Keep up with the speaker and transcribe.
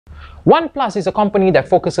OnePlus is a company that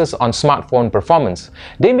focuses on smartphone performance.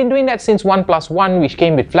 They've been doing that since OnePlus One, which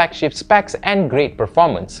came with flagship specs and great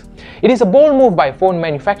performance. It is a bold move by a phone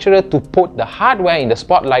manufacturer to put the hardware in the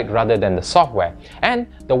spotlight rather than the software. And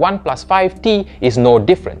the OnePlus 5T is no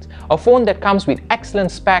different. A phone that comes with excellent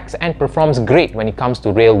specs and performs great when it comes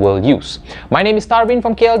to real-world use. My name is Tarvin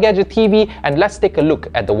from KLGadgetTV, and let's take a look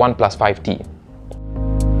at the OnePlus 5T.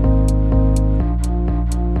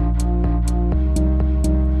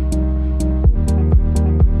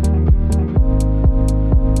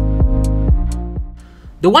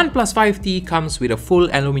 The OnePlus 5T comes with a full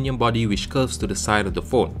aluminium body which curves to the side of the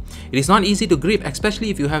phone. It is not easy to grip,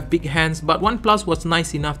 especially if you have big hands, but OnePlus was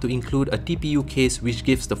nice enough to include a TPU case which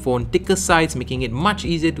gives the phone thicker sides, making it much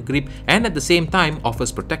easier to grip and at the same time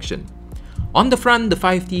offers protection. On the front, the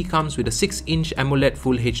 5T comes with a 6-inch AMOLED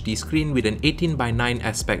Full HD screen with an 18:9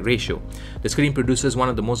 aspect ratio. The screen produces one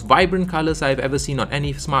of the most vibrant colors I have ever seen on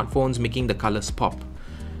any smartphones, making the colors pop.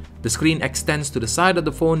 The screen extends to the side of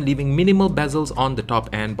the phone, leaving minimal bezels on the top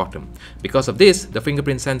and bottom. Because of this, the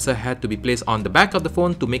fingerprint sensor had to be placed on the back of the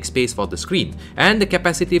phone to make space for the screen, and the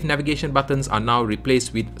capacitive navigation buttons are now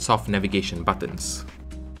replaced with soft navigation buttons.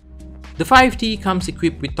 The 5T comes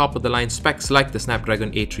equipped with top-of-the-line specs like the Snapdragon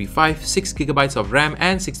 835, 6GB of RAM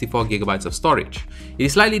and 64GB of storage. It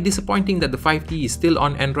is slightly disappointing that the 5T is still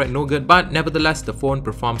on Android Nougat, but nevertheless the phone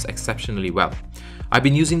performs exceptionally well. I've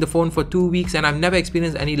been using the phone for 2 weeks and I've never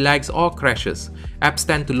experienced any lags or crashes. Apps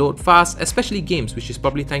tend to load fast, especially games, which is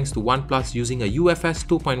probably thanks to OnePlus using a UFS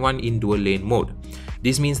 2.1 in dual lane mode.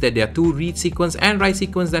 This means that there are two read sequence and write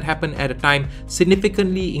sequence that happen at a time,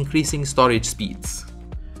 significantly increasing storage speeds.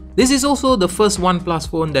 This is also the first OnePlus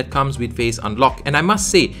phone that comes with Face Unlock, and I must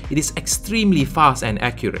say it is extremely fast and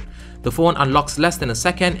accurate. The phone unlocks less than a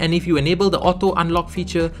second, and if you enable the auto unlock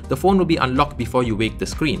feature, the phone will be unlocked before you wake the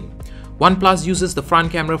screen. OnePlus uses the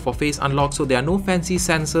front camera for face unlock, so there are no fancy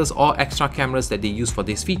sensors or extra cameras that they use for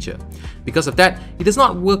this feature. Because of that, it does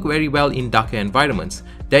not work very well in darker environments.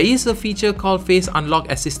 There is a feature called Face Unlock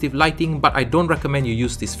Assistive Lighting, but I don't recommend you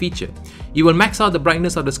use this feature. It will max out the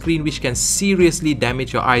brightness of the screen, which can seriously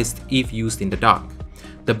damage your eyes if used in the dark.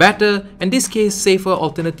 The better, and in this case safer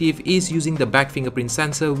alternative, is using the back fingerprint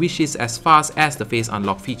sensor, which is as fast as the Face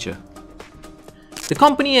Unlock feature. The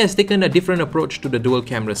company has taken a different approach to the dual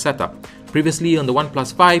camera setup. Previously on the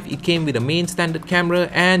OnePlus 5, it came with a main standard camera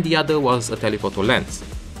and the other was a telephoto lens.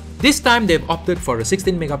 This time they've opted for a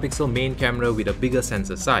 16-megapixel main camera with a bigger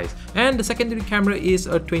sensor size, and the secondary camera is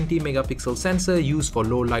a 20-megapixel sensor used for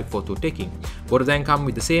low-light photo taking. Both of them come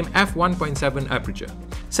with the same f1.7 aperture.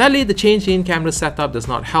 Sadly, the change in camera setup does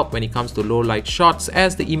not help when it comes to low-light shots,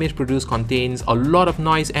 as the image produced contains a lot of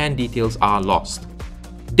noise and details are lost.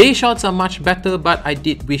 Day shots are much better, but I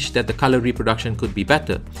did wish that the color reproduction could be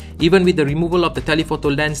better. Even with the removal of the telephoto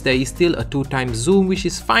lens, there is still a 2x zoom, which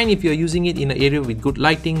is fine if you're using it in an area with good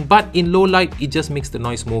lighting, but in low light it just makes the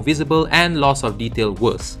noise more visible and loss of detail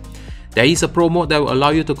worse. There is a pro mode that will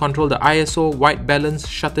allow you to control the ISO, white balance,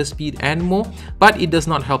 shutter speed and more, but it does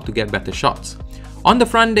not help to get better shots. On the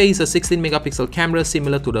front, there is a 16-megapixel camera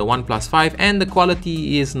similar to the OnePlus 5, and the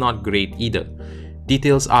quality is not great either.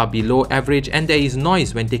 Details are below average and there is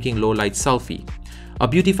noise when taking low-light selfie. A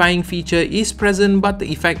beautifying feature is present, but the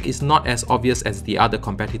effect is not as obvious as the other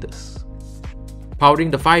competitors.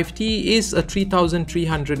 Powering the 5T is a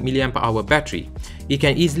 3300 mAh battery. It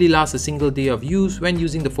can easily last a single day of use when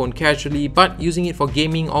using the phone casually, but using it for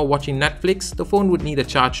gaming or watching Netflix, the phone would need a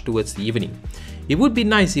charge towards the evening. It would be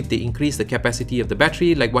nice if they increase the capacity of the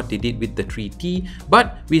battery like what they did with the 3T,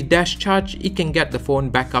 but with dash charge, it can get the phone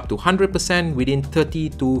back up to 100% within 30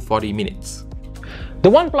 to 40 minutes. The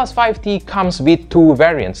OnePlus 5T comes with two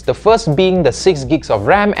variants, the first being the 6GB of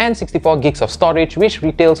RAM and 64GB of storage, which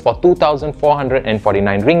retails for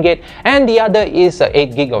 2,449 ringgit, and the other is a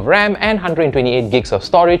 8GB of RAM and 128GB of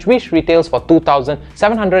storage, which retails for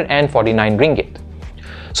 2,749 ringgit.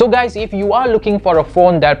 So guys, if you are looking for a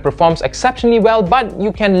phone that performs exceptionally well, but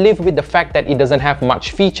you can live with the fact that it doesn't have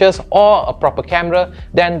much features or a proper camera,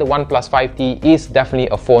 then the OnePlus 5T is definitely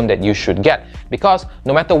a phone that you should get, because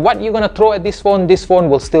no matter what you're gonna throw at this phone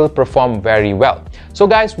will still perform very well. So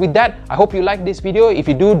guys, with that, I hope you liked this video. If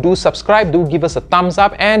you do subscribe, do give us a thumbs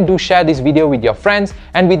up and do share this video with your friends.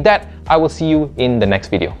 And with that, I will see you in the next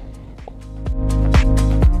video.